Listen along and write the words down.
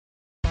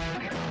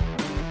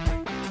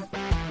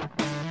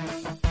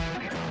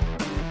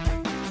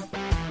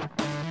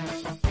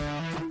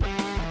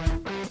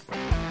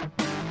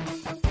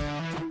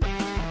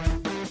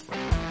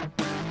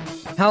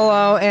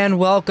Hello and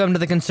welcome to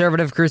the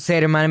Conservative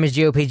Crusader. My name is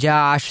GOP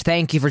Josh.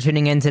 Thank you for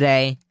tuning in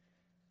today.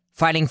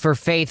 Fighting for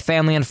faith,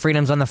 family, and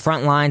freedoms on the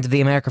front lines of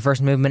the America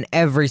First movement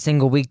every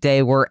single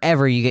weekday,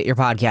 wherever you get your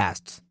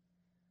podcasts.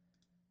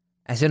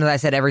 As soon as I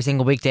said every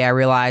single weekday, I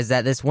realized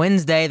that this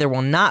Wednesday there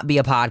will not be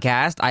a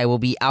podcast. I will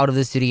be out of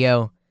the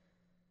studio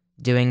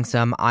doing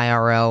some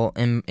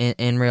IRL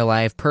in real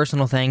life,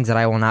 personal things that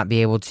I will not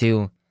be able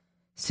to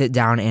sit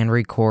down and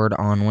record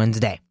on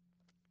Wednesday.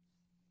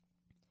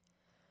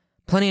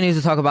 Plenty of news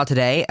to talk about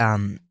today,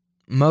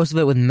 most of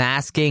it with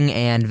masking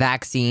and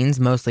vaccines,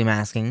 mostly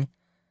masking.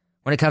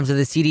 When it comes to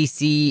the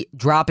CDC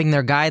dropping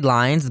their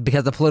guidelines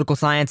because the political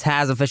science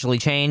has officially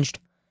changed.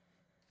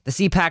 The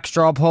CPAC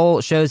straw poll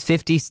shows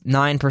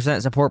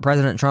 59% support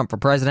President Trump for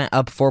president,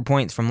 up 4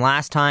 points from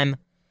last time.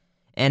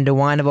 And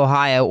DeWine of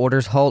Ohio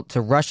orders halt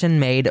to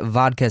Russian-made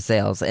vodka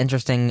sales.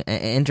 Interesting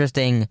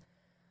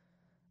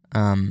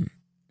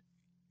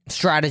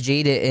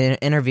strategy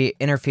to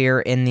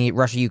interfere in the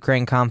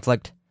Russia-Ukraine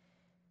conflict.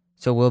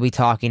 So we'll be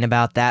talking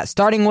about that,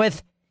 starting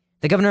with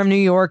the governor of New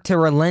York to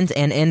relent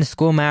and end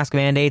school mask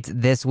mandates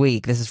this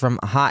week. This is from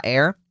Hot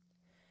Air.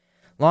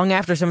 Long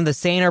after some of the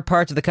saner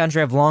parts of the country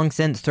have long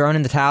since thrown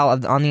in the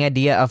towel on the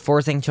idea of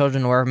forcing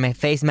children to wear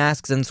face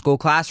masks in school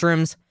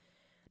classrooms,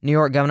 New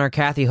York Governor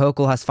Kathy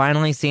Hochul has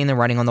finally seen the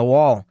writing on the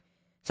wall.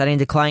 Citing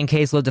declining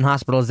caseloads and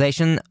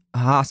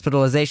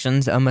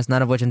hospitalizations, almost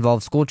none of which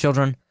involve school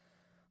children,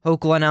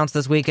 Hochul announced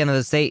this weekend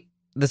that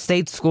the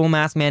state's school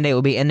mask mandate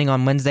will be ending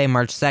on Wednesday,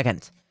 March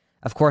 2nd.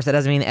 Of course, that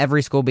doesn't mean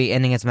every school will be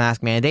ending its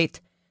mask mandate.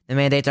 The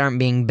mandates aren't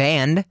being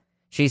banned.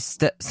 She's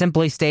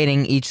simply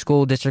stating each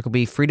school district will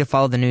be free to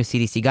follow the new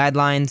CDC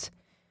guidelines.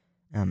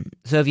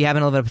 So if you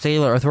happen to live in a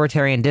particular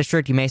authoritarian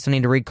district, you may still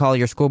need to recall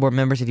your school board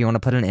members if you want to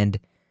put an end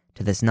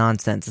to this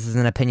nonsense. This is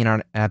an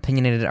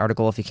opinionated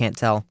article, if you can't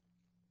tell.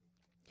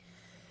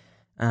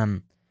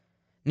 New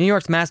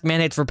York's mask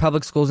mandates for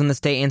public schools in the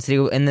state and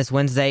city in this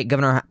Wednesday.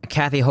 Governor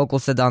Kathy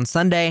Hochul said on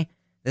Sunday.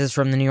 This is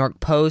from the New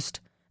York Post.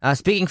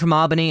 Speaking from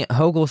Albany,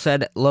 Hochul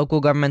said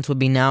local governments would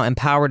be now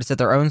empowered to set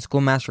their own school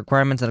mask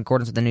requirements in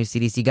accordance with the new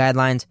CDC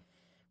guidelines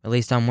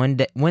released on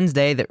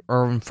Friday, that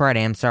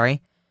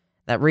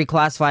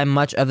reclassify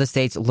much of the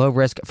state's low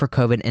risk for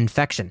COVID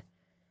infection.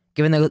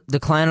 Given the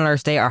decline in our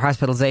state, our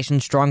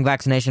hospitalizations, strong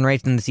vaccination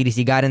rates, and the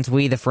CDC guidance,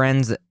 we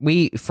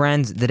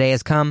friends, the day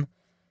has come.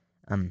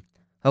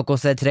 Hochul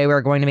said today we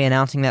are going to be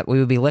announcing that we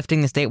will be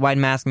lifting the statewide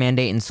mask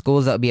mandate in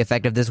schools that will be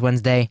effective this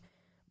Wednesday,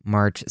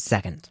 March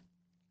 2nd.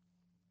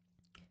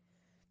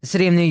 The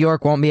city of New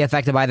York won't be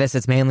affected by this.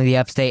 It's mainly the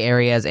upstate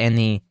areas and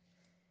the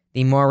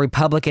more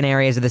Republican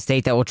areas of the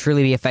state that will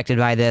truly be affected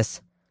by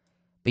this.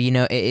 But,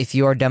 if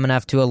you are dumb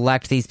enough to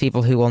elect these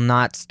people who will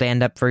not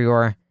stand up for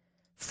your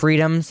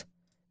freedoms,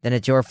 then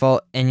it's your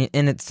fault in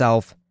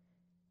itself.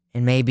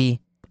 And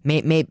maybe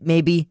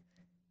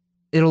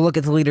it'll look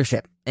at the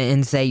leadership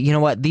and say, you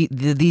know what,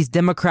 these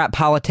Democrat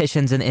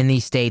politicians in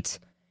these states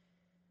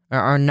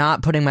are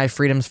not putting my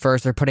freedoms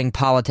first. They're putting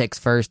politics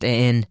first,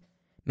 and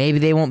maybe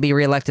they won't be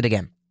reelected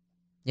again.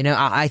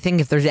 I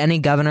think if there's any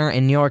governor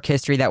in New York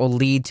history that will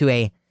lead to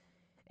a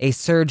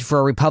surge for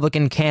a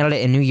Republican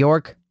candidate in New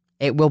York,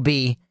 it will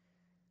be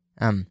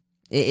Kathy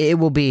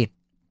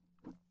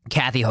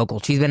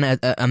Hochul. She's been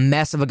a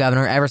mess of a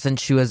governor ever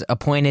since she was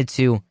appointed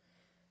to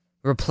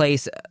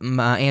replace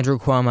Andrew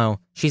Cuomo.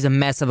 She's a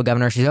mess of a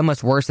governor. She's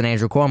almost worse than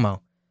Andrew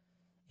Cuomo.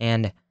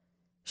 And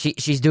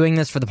she's doing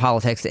this for the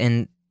politics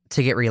and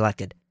to get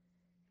reelected.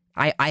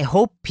 I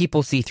hope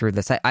people see through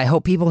this. I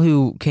hope people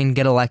who can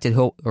get elected,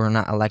 or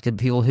not elected,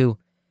 people who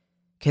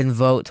can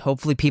vote,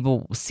 hopefully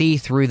people see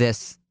through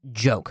this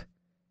joke.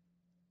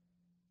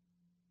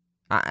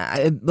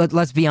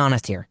 Let's be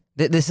honest here.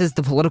 This is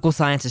the political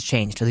science has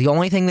changed. The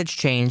only thing that's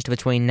changed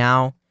between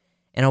now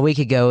and a week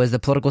ago is the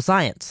political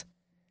science.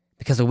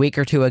 Because a week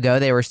or two ago,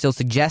 they were still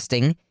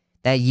suggesting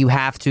that you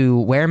have to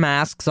wear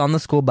masks on the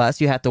school bus,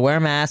 you have to wear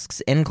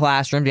masks in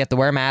classrooms, you have to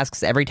wear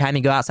masks every time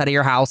you go outside of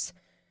your house,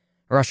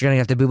 or else you're going to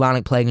have the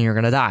bubonic plague and you're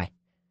going to die.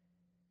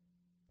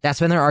 That's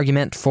been their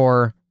argument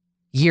for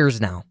years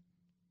now.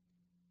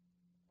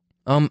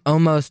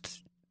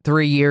 Almost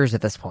 3 years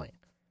at this point.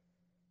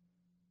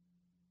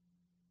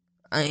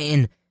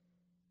 And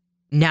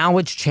now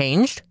it's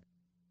changed.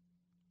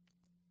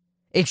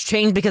 It's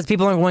changed because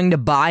people are going to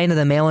buy into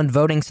the mail-in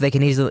voting so they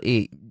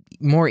can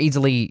more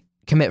easily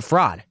commit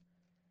fraud.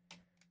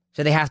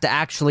 So they have to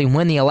actually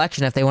win the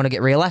election if they want to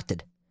get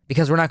reelected.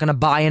 Because we're not going to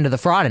buy into the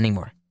fraud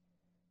anymore.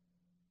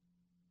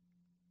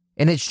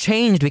 And it's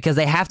changed because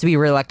they have to be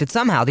reelected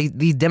somehow.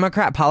 These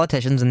Democrat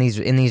politicians in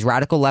these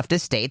radical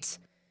leftist states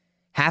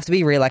have to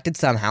be reelected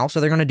somehow,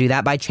 so they're going to do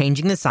that by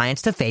changing the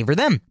science to favor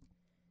them.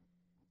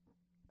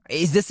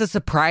 Is this a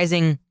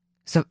surprising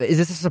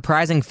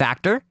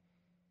factor?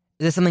 Is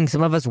this something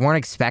some of us weren't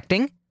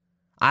expecting?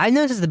 I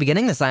noticed at the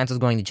beginning the science was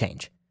going to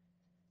change.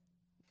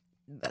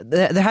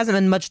 There hasn't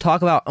been much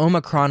talk about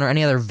Omicron or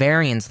any other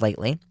variants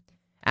lately.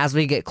 As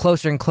we get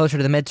closer and closer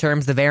to the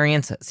midterms, the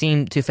variants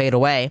seem to fade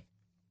away.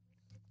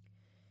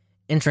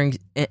 Interesting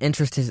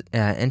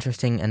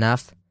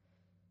enough,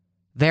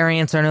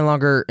 Variants are no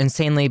longer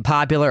insanely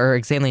popular or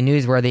insanely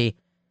newsworthy.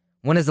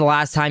 When is the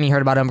last time you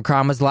heard about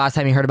Omicron? When was the last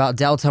time you heard about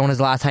Delta? When was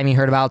the last time you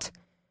heard about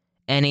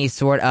any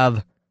sort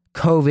of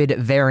COVID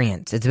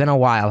variant? It's been a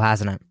while,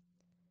 hasn't it?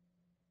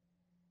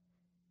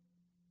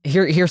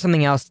 Here's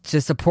something else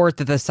to support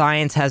that the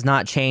science has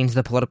not changed,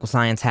 the political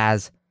science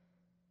has.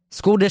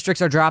 School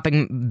districts are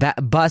dropping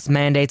bus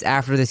mandates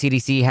after the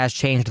CDC has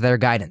changed their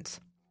guidance.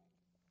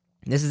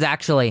 This is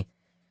actually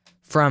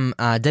from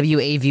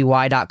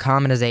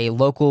WAVY.com. It is a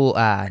local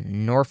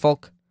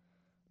Norfolk,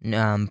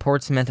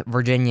 Portsmouth,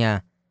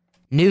 Virginia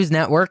news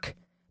network,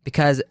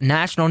 because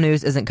national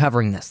news isn't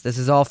covering this. This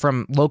is all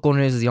from local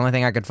news, is the only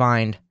thing I could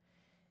find.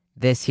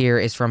 This here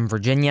is from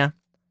Virginia.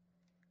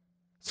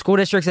 School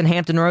districts in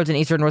Hampton Roads in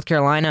eastern North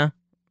Carolina,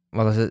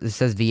 well, it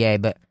says VA,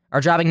 but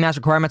are dropping mask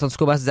requirements on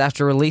school buses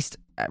after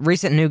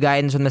recent new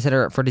guidance from the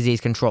Center for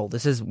Disease Control.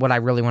 This is what I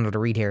really wanted to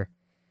read here.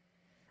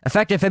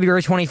 Effective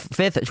February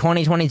 25th,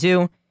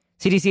 2022,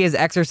 CDC is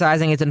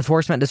exercising its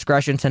enforcement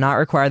discretion to not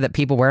require that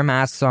people wear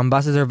masks on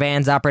buses or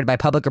vans operated by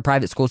public or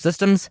private school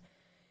systems,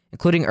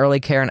 including early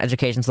care and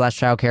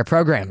education/child care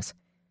programs.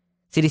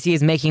 CDC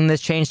is making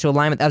this change to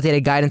align with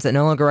updated guidance that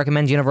no longer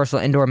recommends universal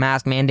indoor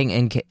mask wearing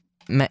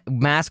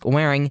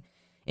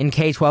in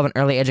K-12 and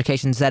early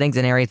education settings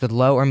in areas with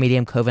low or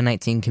medium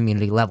COVID-19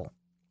 community level.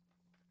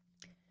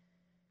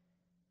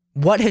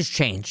 What has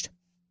changed?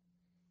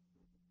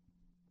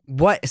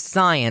 What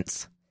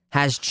science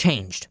has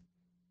changed?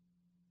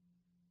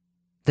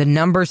 The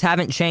numbers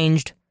haven't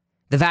changed.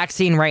 The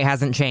vaccine rate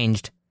hasn't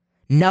changed.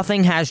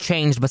 Nothing has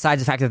changed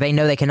besides the fact that they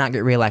know they cannot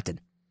get reelected.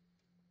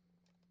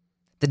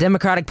 The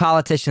Democratic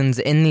politicians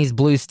in these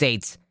blue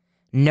states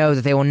know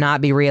that they will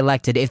not be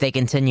reelected if they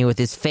continue with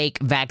this fake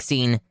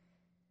vaccine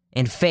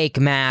and fake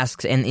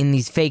masks and in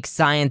these fake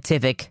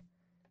scientific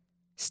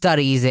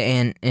studies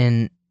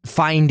and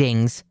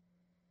findings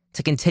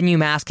to continue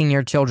masking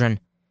your children,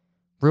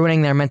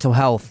 ruining their mental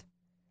health,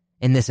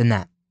 and this and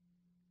that.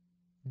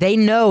 They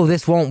know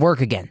this won't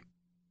work again.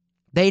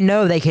 They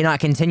know they cannot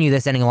continue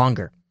this any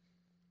longer.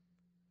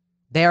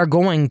 They are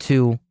going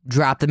to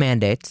drop the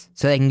mandates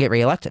so they can get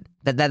reelected.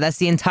 That's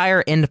the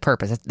entire end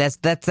purpose. That's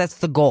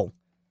the goal.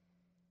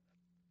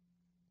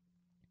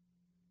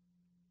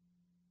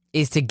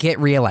 Is to get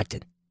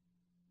reelected.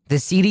 The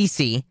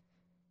CDC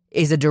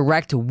is a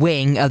direct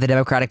wing of the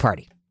Democratic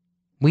Party.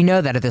 We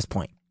know that at this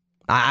point.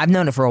 I've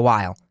known it for a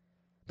while,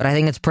 but I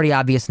think it's pretty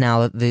obvious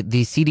now that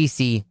the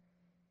CDC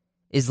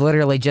is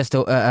literally just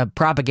a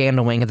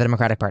propaganda wing of the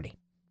Democratic Party.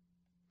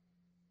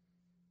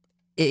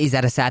 Is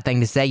that a sad thing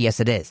to say? Yes,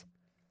 it is.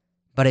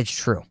 But it's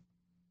true.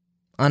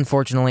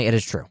 Unfortunately, it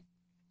is true.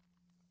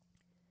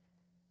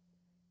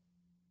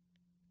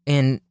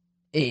 And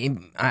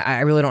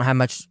I really don't have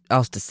much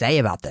else to say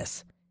about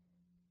this.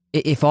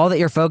 If all that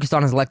you're focused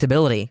on is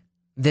electability,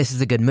 this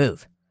is a good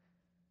move.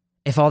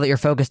 If all that you're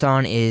focused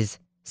on is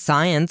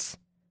science,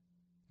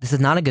 this is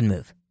not a good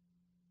move.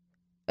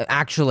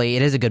 Actually,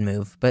 it is a good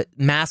move, but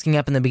masking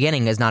up in the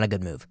beginning is not a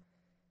good move.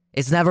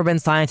 It's never been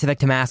scientific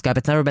to mask up.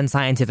 It's never been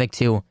scientific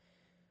to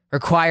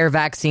require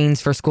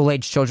vaccines for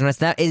school-age children.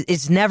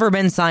 It's never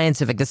been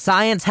scientific. The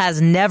science has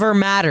never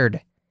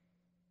mattered.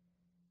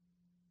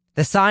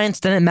 The science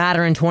didn't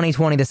matter in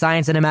 2020. The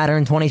science didn't matter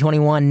in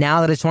 2021.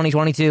 Now that it's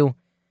 2022,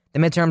 the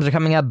midterms are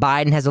coming up.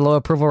 Biden has a low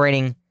approval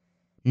rating.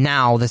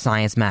 Now the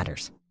science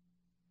matters.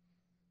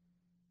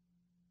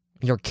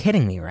 You're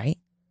kidding me, right?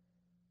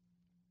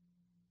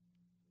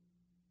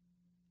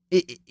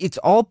 It's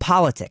all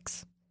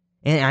politics.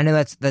 And I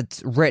know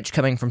that's rich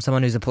coming from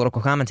someone who's a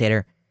political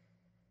commentator,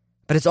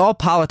 but it's all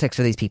politics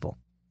for these people.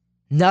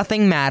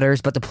 Nothing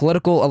matters but the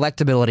political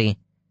electability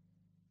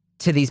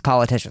to these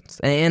politicians.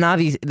 And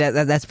obviously,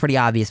 that's pretty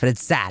obvious, but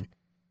it's sad.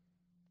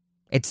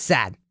 It's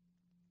sad.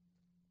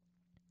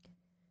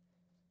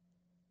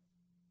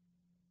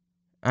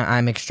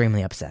 I'm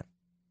extremely upset.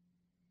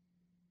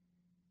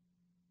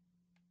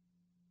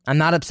 I'm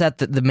not upset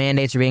that the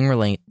mandates are being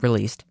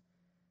released,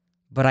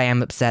 but I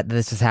am upset that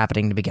this is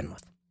happening to begin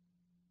with.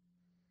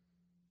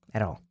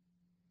 At all.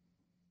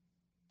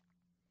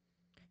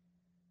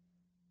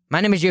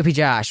 My name is GOP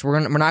Josh. We're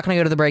not going to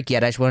go to the break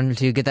yet. I just wanted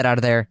to get that out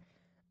of there.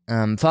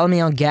 Follow me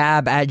on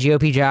Gab at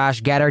GOP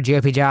Josh, Getter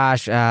GOP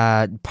Josh,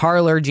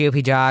 Parler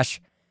GOP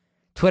Josh,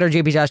 Twitter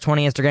GOP Josh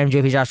 20, Instagram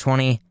GOP Josh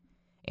 20,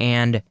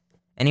 and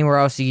anywhere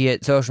else you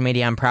get social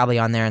media, I'm probably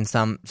on there in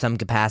some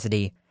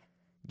capacity.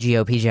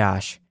 GOP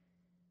Josh.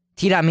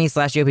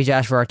 T.me/GOP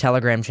Josh for our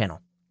Telegram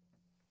channel.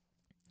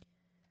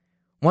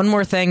 One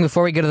more thing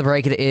before we go to the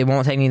break, it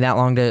won't take me that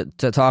long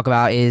to talk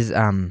about, is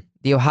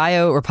the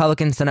Ohio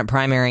Republican Senate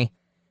primary.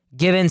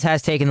 Gibbons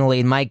has taken the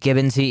lead. Mike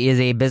Gibbons, he is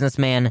a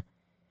businessman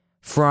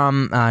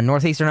from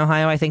northeastern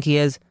Ohio, I think he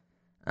is,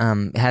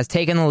 has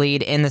taken the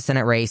lead in the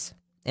Senate race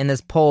in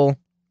this poll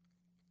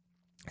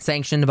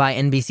sanctioned by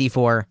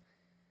NBC4,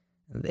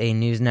 a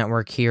news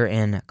network here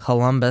in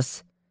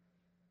Columbus.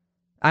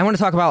 I want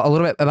to talk about a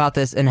little bit about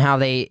this and how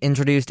they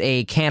introduced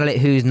a candidate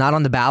who's not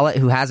on the ballot,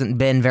 who hasn't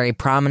been very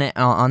prominent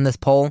on this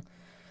poll.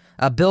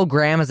 Bill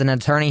Graham is an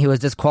attorney who was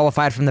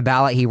disqualified from the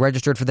ballot. He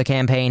registered for the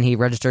campaign. He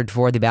registered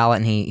for the ballot,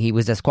 and he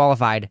was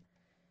disqualified.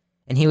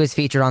 And he was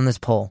featured on this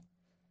poll.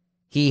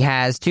 He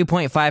has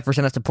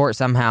 2.5% of support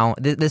somehow.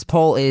 This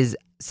poll is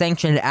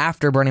sanctioned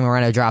after Bernie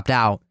Moreno dropped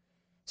out.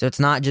 So it's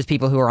not just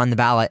people who are on the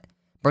ballot.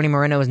 Bernie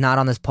Moreno is not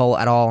on this poll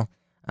at all.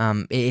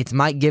 It's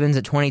Mike Gibbons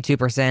at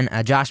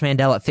 22%, Josh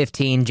Mandel at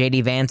 15%,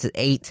 J.D. Vance at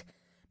 8%,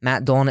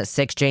 Matt Dolan at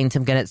 6%, Jane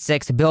Timken at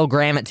 6%, Bill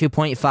Graham at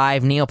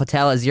 2.5%, Neil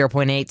Patel at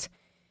 0.8%,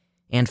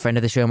 and friend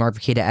of the show, Mark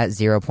Pakita at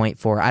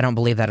 0.4%. I don't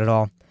believe that at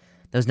all.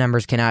 Those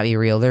numbers cannot be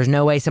real. There's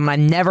no way someone I've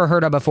never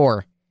heard of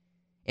before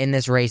in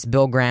this race,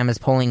 Bill Graham, is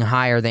polling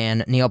higher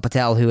than Neil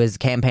Patel, who is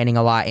campaigning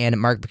a lot, and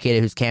Mark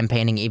Pakita, who's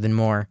campaigning even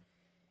more.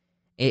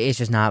 It's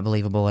just not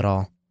believable at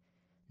all.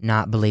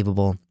 Not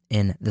believable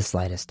in the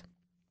slightest.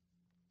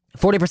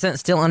 40%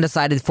 still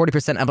undecided.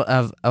 40%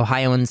 of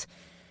Ohioans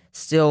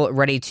still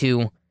ready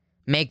to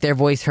make their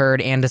voice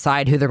heard and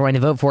decide who they're going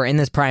to vote for in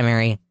this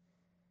primary.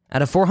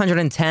 Out of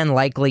 410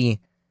 likely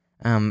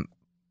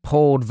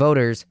polled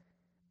voters,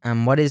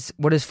 what is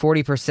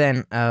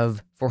 40%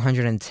 of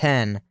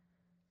 410?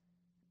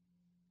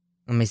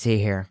 Let me see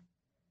here.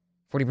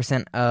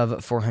 40%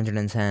 of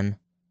 410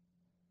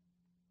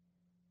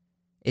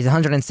 is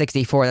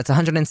 164. That's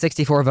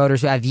 164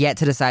 voters who have yet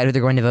to decide who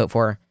they're going to vote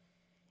for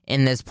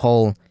in this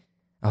poll.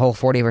 A whole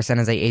 40%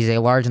 is a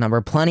large number.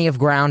 Plenty of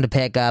ground to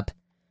pick up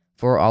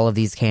for all of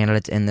these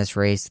candidates in this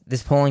race.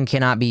 This polling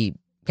cannot be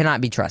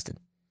trusted.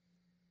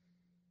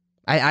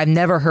 I've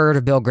never heard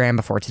of Bill Graham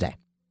before today.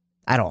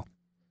 At all.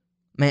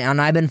 Man,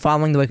 and I've been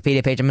following the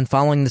Wikipedia page. I've been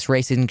following this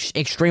race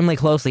extremely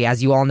closely,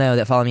 as you all know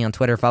that follow me on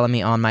Twitter, follow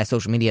me on my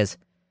social medias.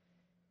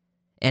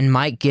 And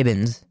Mike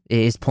Gibbons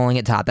is pulling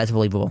it top. That's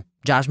believable.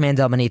 Josh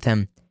Mandel beneath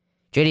him.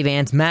 J.D.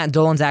 Vance. Matt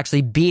Dolan's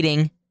actually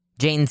beating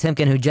Jane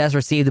Timken, who just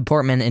received the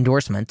Portman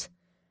endorsement.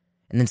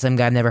 And then some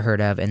guy I've never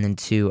heard of. And then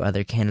two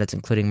other candidates,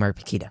 including Mark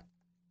Pakita.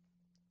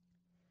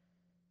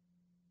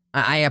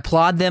 I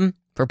applaud them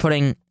for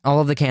putting all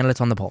of the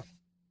candidates on the poll.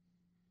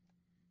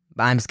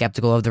 But I'm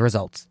skeptical of the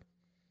results.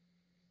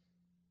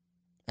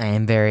 I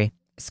am very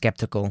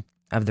skeptical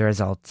of the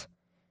results.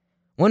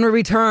 When we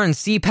return,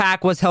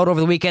 CPAC was held over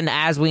the weekend,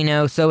 as we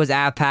know. So was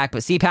AvPAC,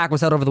 but CPAC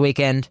was held over the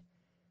weekend.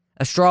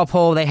 A straw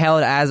poll they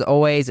held, as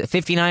always.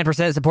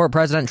 59% support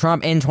President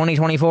Trump in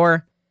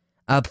 2024,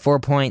 up 4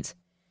 points.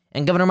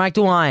 And Governor Mike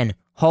DeWine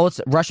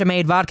halts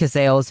Russia-made vodka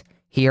sales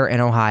here in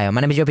Ohio. My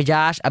name is Joe P.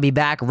 Josh. I'll be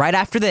back right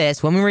after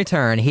this when we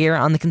return here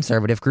on the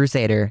Conservative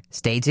Crusader.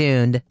 Stay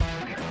tuned.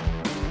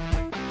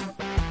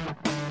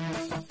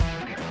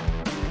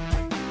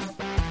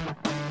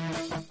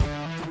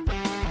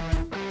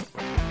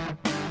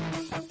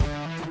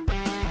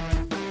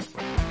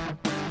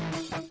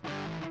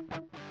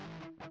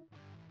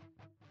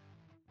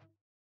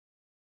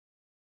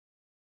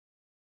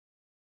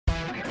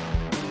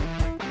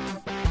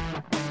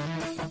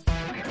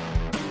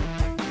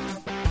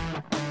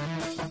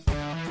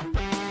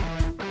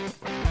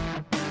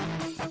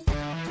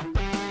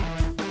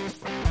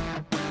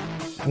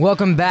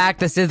 Welcome back.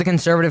 This is the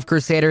Conservative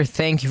Crusader.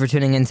 Thank you for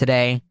tuning in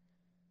today.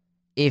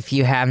 If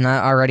you have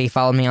not already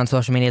followed me on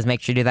social medias,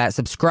 make sure you do that.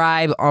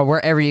 Subscribe or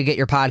wherever you get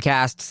your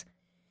podcasts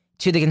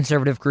to the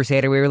Conservative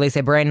Crusader. We release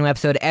a brand new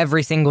episode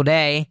every single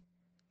day,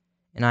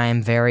 and I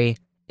am very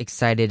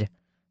excited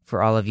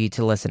for all of you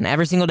to listen.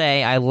 Every single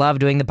day, I love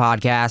doing the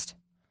podcast.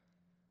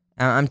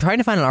 I'm trying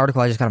to find an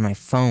article I just got on my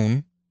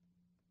phone.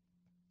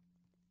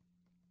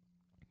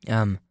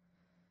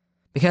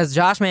 Because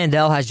Josh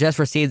Mandel has just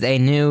received a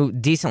new,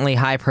 decently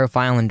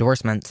high-profile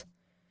endorsement.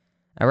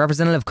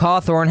 Representative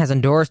Cawthorn has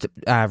endorsed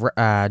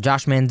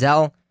Josh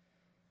Mandel,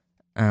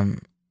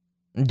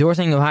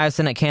 endorsing Ohio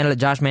Senate candidate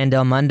Josh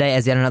Mandel Monday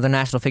as yet another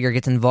national figure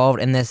gets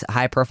involved in this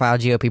high-profile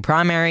GOP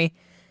primary.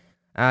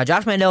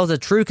 Josh Mandel is a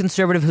true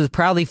conservative who's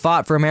proudly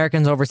fought for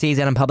Americans overseas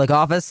and in public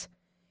office.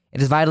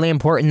 It is vitally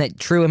important that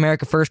true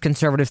America First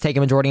conservatives take a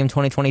majority in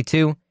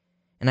 2022,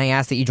 and I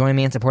ask that you join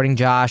me in supporting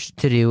Josh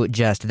to do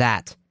just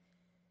that.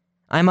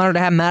 I'm honored to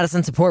have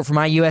Madison's support for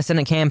my U.S.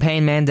 Senate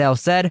campaign, Mandel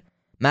said.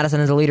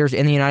 Madison is a leader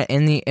in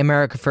the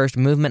America First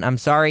movement, and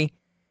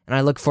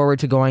I look forward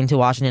to going to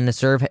Washington to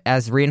serve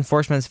as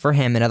reinforcements for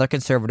him and other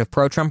conservative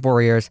pro-Trump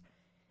warriors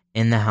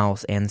in the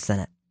House and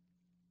Senate.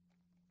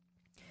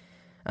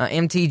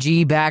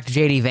 MTG backed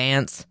J.D.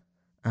 Vance.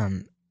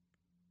 I'm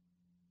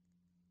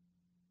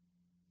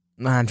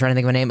trying to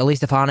think of a name. Elise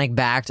Stefanik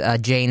backed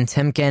Jane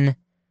Timken.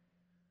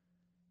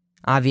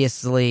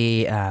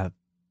 Obviously,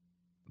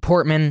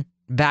 Portman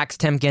backs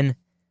Timken.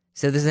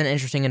 So this is an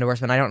interesting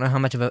endorsement. I don't know how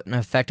much of an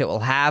effect it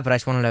will have, but I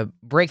just wanted to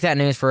break that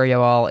news for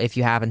you all if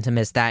you happen to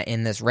miss that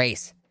in this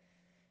race.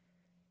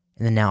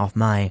 And then now if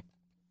my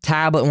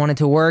tablet wanted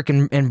to work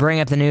and bring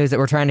up the news that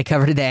we're trying to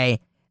cover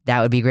today,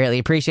 that would be greatly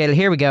appreciated.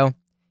 Here we go.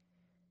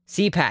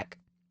 CPAC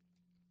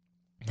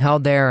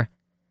held their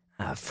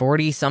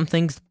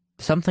 40-something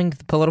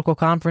political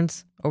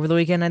conference over the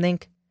weekend, I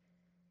think.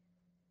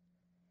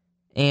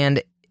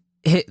 And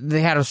they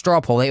had a straw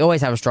poll. They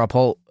always have a straw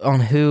poll on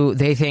who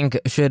they think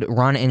should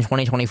run in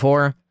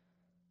 2024.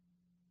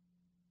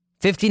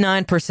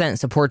 59%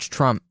 supports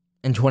Trump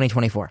in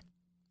 2024.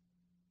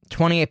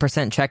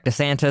 28% check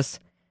DeSantis.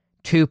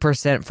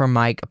 2% for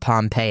Mike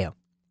Pompeo.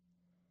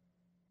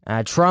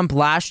 Trump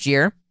last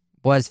year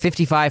was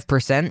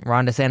 55%.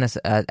 Ron DeSantis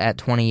at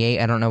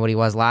 28%. I don't know what he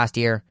was last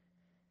year.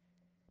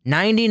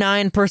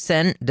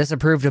 99%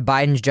 disapproved of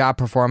Biden's job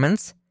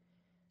performance.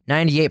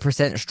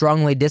 98%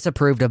 strongly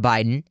disapproved of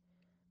Biden.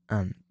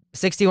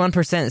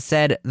 61%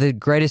 said the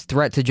greatest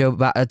threat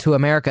to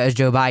America is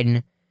Joe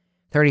Biden.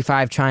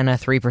 35% China,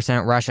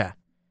 3% Russia.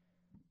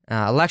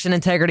 Election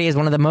integrity is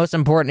one of the most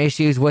important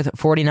issues, with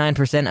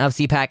 49% of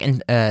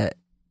CPAC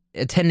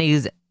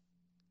attendees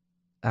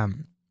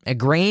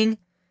agreeing.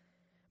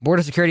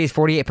 Border security is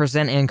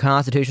 48%, and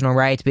constitutional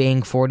rights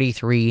being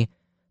 43%.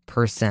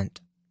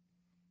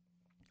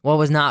 What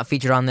was not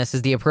featured on this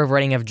is the approval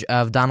rating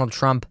of Donald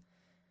Trump.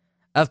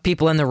 Of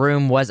people in the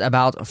room was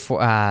about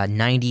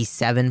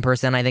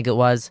 97%, I think it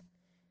was.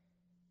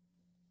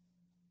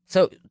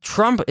 So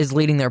Trump is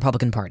leading the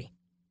Republican Party.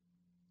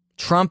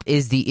 Trump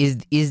is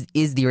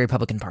the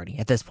Republican Party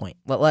at this point.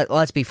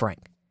 Let's be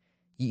frank.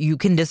 You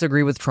can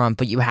disagree with Trump,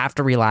 but you have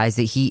to realize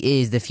that he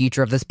is the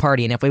future of this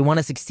party. And if we want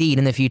to succeed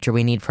in the future,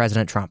 we need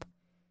President Trump.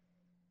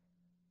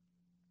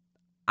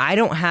 I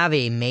don't have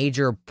a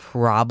major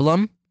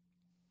problem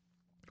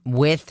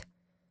with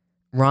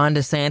Ron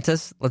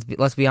DeSantis.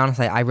 Let's be honest,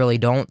 I really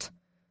don't.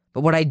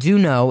 But what I do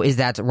know is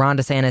that Ron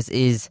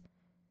DeSantis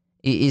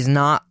is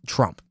not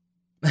Trump.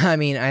 I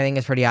mean, I think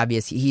it's pretty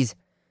obvious. He's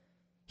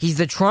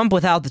the Trump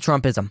without the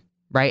Trumpism,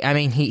 right? I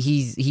mean,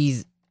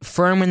 he's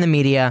firm in the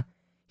media.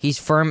 He's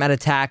firm at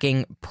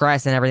attacking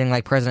press and everything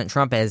like President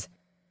Trump is.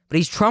 But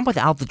he's Trump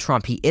without the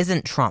Trump. He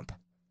isn't Trump.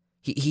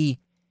 He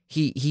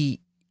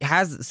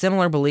has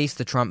similar beliefs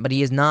to Trump, but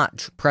he is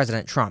not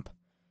President Trump.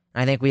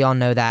 And I think we all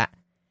know that.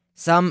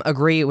 Some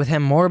agree with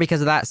him more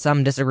because of that.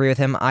 Some disagree with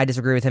him. I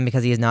disagree with him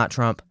because he is not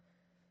Trump.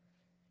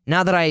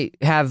 Not that I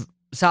have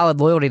solid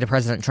loyalty to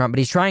President Trump, but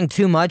he's trying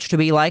too much to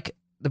be like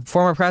the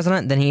former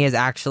president than he is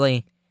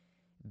actually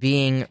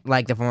being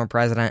like the former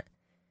president,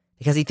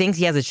 because he thinks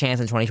he has a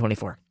chance in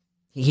 2024.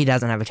 He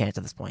doesn't have a chance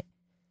at this point.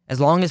 As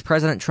long as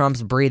President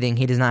Trump's breathing,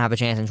 he does not have a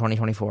chance in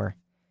 2024.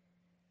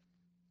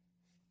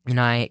 And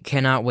I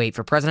cannot wait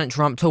for President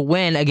Trump to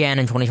win again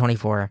in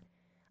 2024.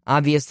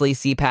 Obviously,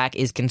 CPAC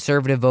is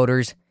conservative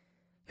voters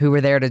who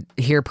were there to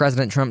hear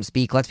President Trump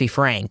speak, let's be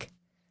frank.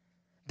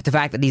 But the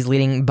fact that he's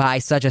leading by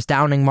such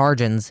astounding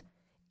margins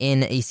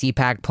in a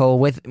CPAC poll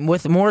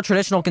with more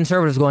traditional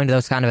conservatives going to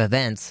those kind of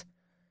events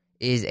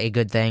is a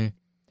good thing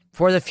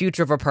for the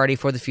future of our party,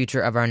 for the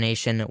future of our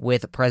nation,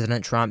 with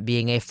President Trump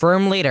being a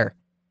firm leader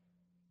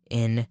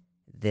in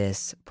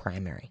this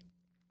primary.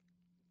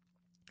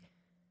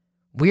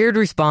 Weird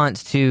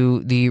response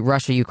to the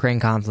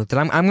Russia-Ukraine conflict.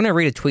 And I'm going to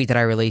read a tweet that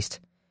I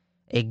released,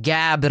 a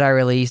Gab that I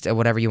released, or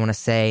whatever you want to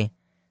say.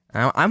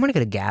 I'm going to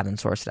get a Gab and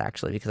source it,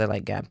 actually, because I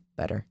like Gab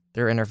better.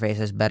 Their interface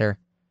is better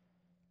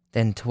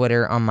than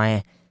Twitter on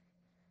my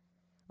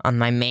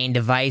main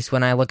device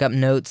when I look up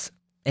notes,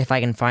 if I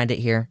can find it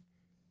here.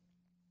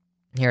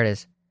 Here it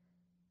is.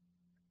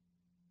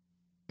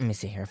 Let me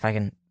see here if I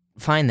can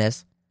find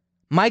this.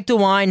 Mike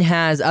DeWine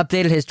has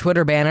updated his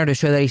Twitter banner to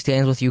show that he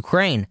stands with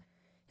Ukraine.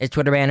 His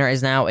Twitter banner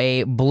is now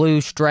a blue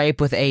stripe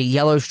with a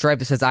yellow stripe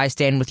that says, I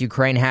stand with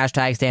Ukraine,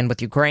 hashtag stand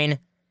with Ukraine.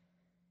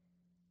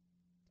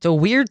 It's a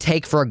weird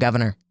take for a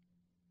governor.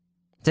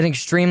 It's an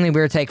extremely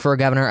weird take for a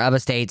governor of a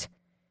state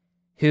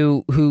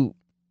who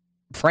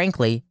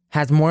frankly,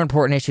 has more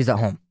important issues at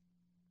home.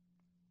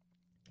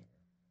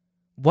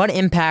 What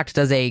impact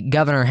does a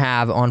governor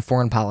have on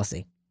foreign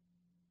policy?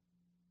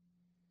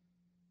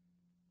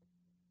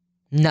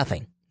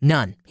 Nothing.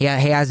 None. He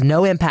has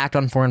no impact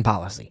on foreign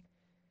policy.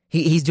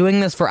 He's doing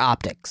this for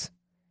optics.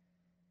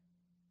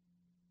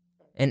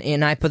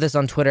 And I put this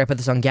on Twitter, I put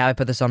this on Gab, I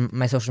put this on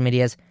my social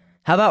medias.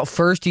 How about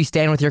first you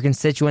stand with your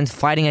constituents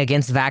fighting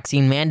against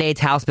vaccine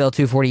mandates, House Bill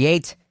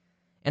 248,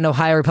 and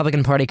Ohio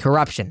Republican Party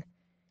corruption.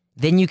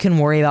 Then you can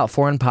worry about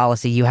foreign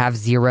policy you have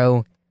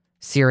zero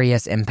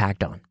serious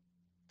impact on.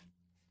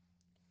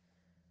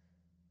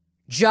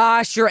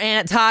 Josh, you're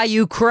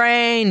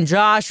anti-Ukraine.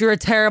 Josh, you're a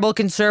terrible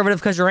conservative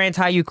because you're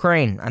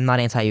anti-Ukraine. I'm not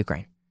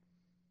anti-Ukraine.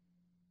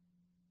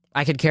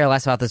 I could care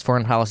less about this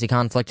foreign policy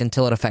conflict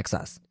until it affects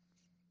us.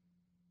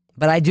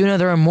 But I do know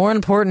there are more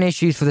important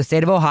issues for the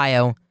state of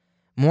Ohio,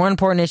 more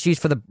important issues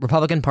for the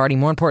Republican Party,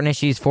 more important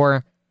issues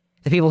for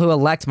the people who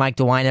elect Mike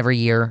DeWine every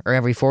year or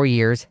every 4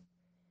 years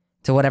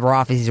to whatever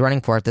office he's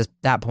running for at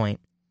that point,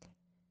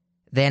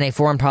 than a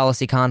foreign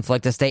policy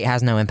conflict the state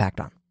has no impact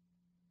on.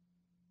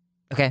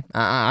 Okay,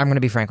 I'm going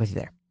to be frank with you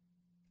there.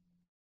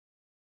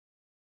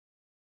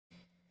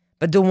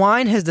 But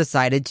DeWine has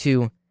decided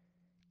to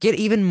get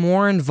even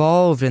more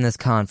involved in this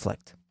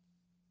conflict.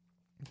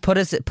 Put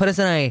us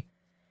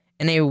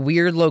in a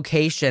weird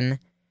location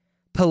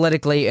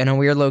politically, in a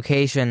weird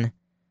location,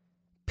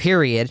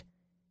 period,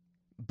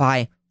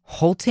 by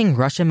halting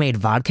Russia-made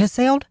vodka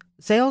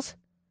sales.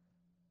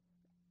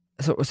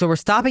 So we're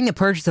stopping the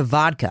purchase of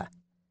vodka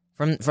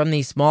from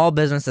these small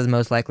businesses,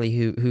 most likely,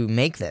 who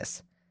make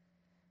this.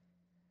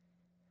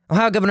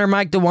 Ohio Governor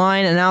Mike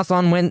DeWine announced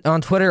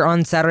on Twitter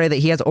on Saturday that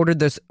he has ordered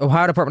the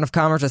Ohio Department of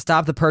Commerce to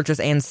stop the purchase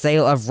and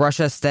sale of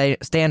Russia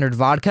Standard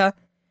Vodka.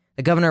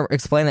 The governor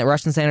explained that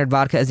Russian Standard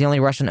Vodka is the only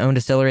Russian-owned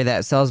distillery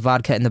that sells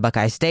vodka in the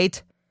Buckeye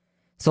State.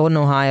 Sold in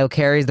Ohio,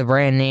 carries the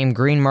brand name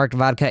Green Marked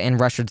Vodka and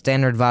Russian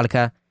Standard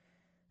Vodka.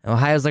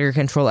 Ohio's liquor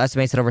control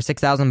estimates that over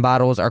 6,000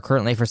 bottles are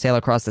currently for sale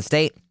across the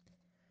state.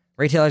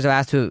 Retailers are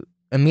asked to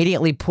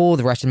immediately pull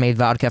the Russian-made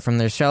vodka from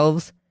their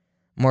shelves.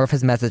 More of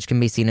his message can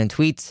be seen in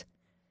tweets.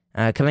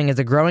 Coming as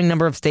a growing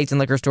number of states and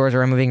liquor stores are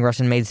removing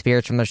Russian-made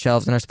spirits from their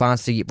shelves in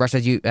response to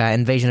Russia's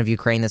invasion of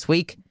Ukraine this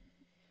week.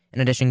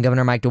 In addition,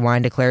 Governor Mike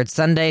DeWine declared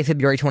Sunday,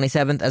 February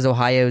 27th, as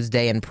Ohio's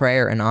Day in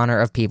Prayer in honor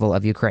of people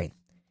of Ukraine.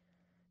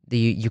 The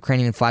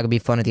Ukrainian flag will be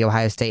flown at the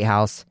Ohio State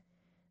House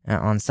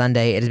on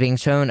Sunday. It is being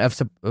shown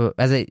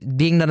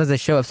being done as a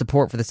show of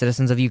support for the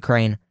citizens of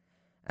Ukraine,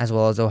 as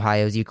well as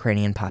Ohio's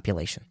Ukrainian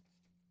population.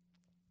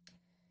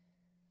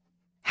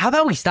 How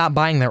about we stop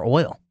buying their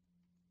oil?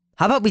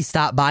 How about we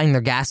stop buying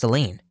their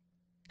gasoline?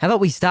 How about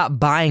we stop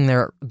buying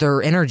their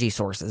energy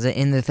sources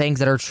and the things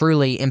that are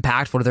truly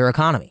impactful to their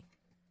economy?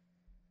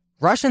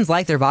 Russians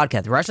like their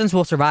vodka. The Russians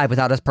will survive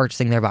without us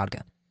purchasing their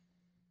vodka.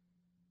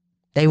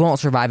 They won't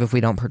survive if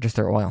we don't purchase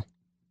their oil.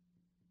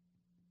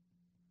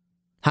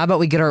 How about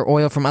we get our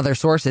oil from other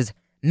sources,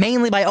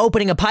 mainly by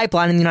opening a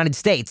pipeline in the United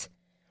States?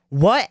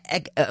 What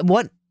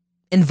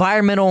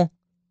environmental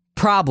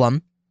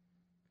problem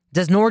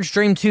does Nord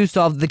Stream 2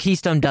 solve that the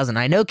Keystone doesn't?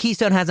 I know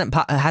Keystone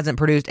hasn't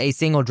produced a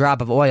single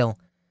drop of oil,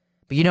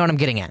 but you know what I'm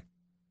getting at.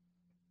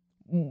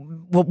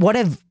 What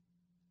if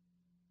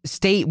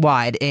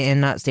statewide,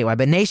 and not statewide,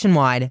 but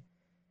nationwide,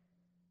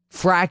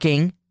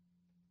 fracking,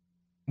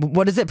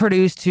 what does it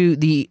produce to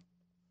the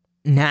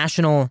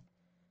national,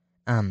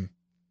 the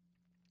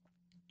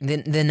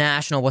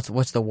national,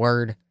 what's the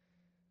word?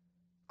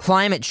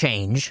 Climate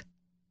change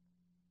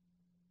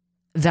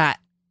that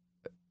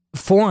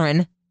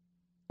foreign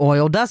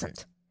oil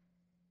doesn't.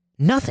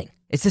 Nothing.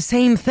 It's the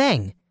same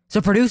thing.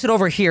 So produce it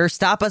over here.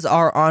 Stop us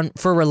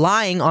for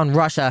relying on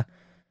Russia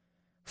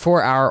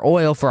for our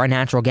oil, for our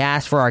natural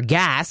gas, for our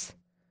gas,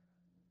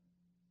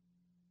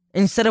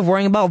 instead of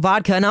worrying about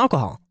vodka and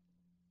alcohol.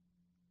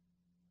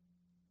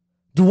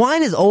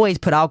 DeWine has always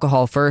put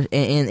alcohol first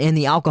in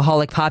the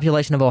alcoholic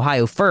population of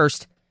Ohio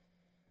first,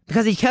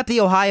 because he kept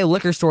the Ohio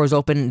liquor stores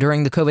open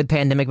during the COVID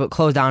pandemic but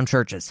closed down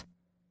churches.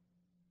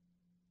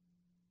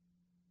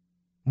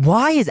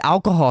 Why is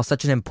alcohol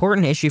such an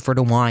important issue for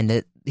DeWine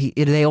that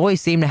they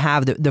always seem to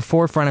have the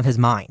forefront of his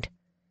mind?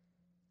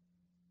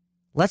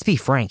 Let's be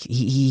frank.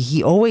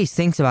 He always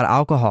thinks about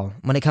alcohol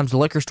when it comes to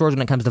liquor stores,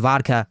 when it comes to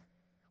vodka.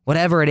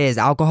 Whatever it is,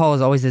 alcohol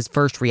is always his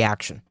first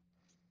reaction.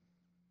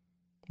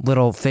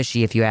 Little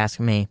fishy, if you ask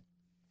me.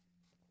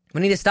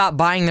 We need to stop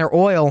buying their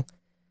oil.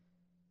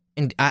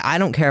 And I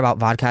don't care about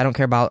vodka. I don't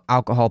care about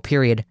alcohol,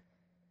 period.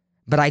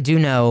 But I do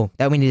know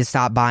that we need to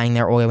stop buying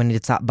their oil. We need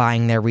to stop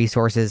buying their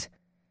resources.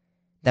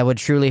 That would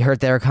truly hurt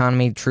their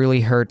economy,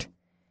 truly hurt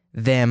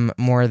them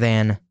more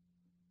than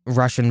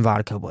Russian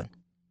vodka would.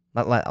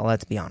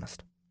 Let's be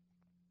honest.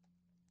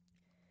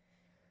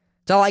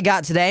 That's all I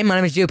got today. My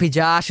name is GOP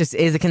Josh. This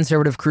is the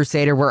Conservative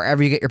Crusader,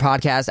 wherever you get your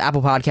podcasts,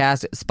 Apple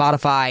Podcasts,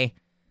 Spotify,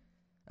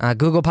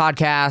 Google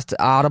Podcast,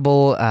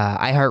 Audible,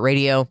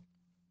 iHeartRadio,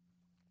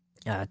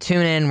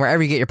 TuneIn,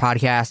 wherever you get your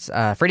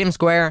podcasts. Freedom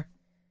Square.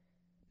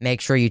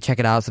 Make sure you check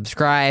it out.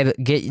 Subscribe.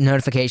 Get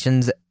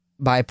notifications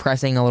by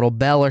pressing a little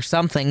bell or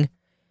something.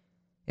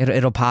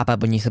 It'll pop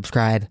up when you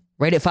subscribe.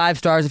 Rate it 5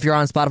 stars if you're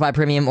on Spotify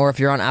Premium, or if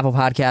you're on Apple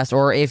Podcasts,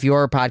 or if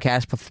your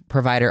podcast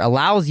provider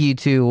allows you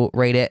to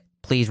rate it,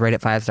 please rate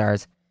it 5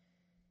 stars.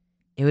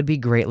 It would be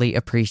greatly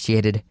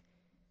appreciated.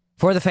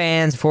 For the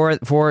fans, for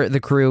the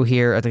crew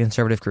here at the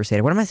Conservative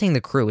Crusader. What am I saying, the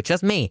crew? It's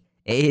just me.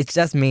 It's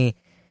just me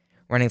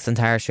running this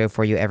entire show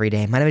for you every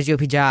day. My name is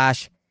GOP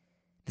Josh.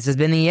 This has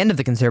been the end of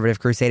the Conservative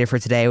Crusader for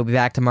today. We'll be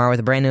back tomorrow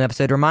with a brand new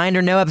episode.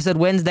 Reminder, no episode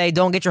Wednesday.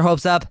 Don't get your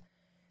hopes up.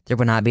 There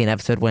will not be an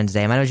episode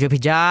Wednesday. My name is GOP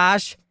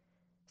Josh.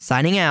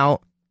 Signing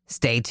out.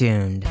 Stay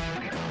tuned.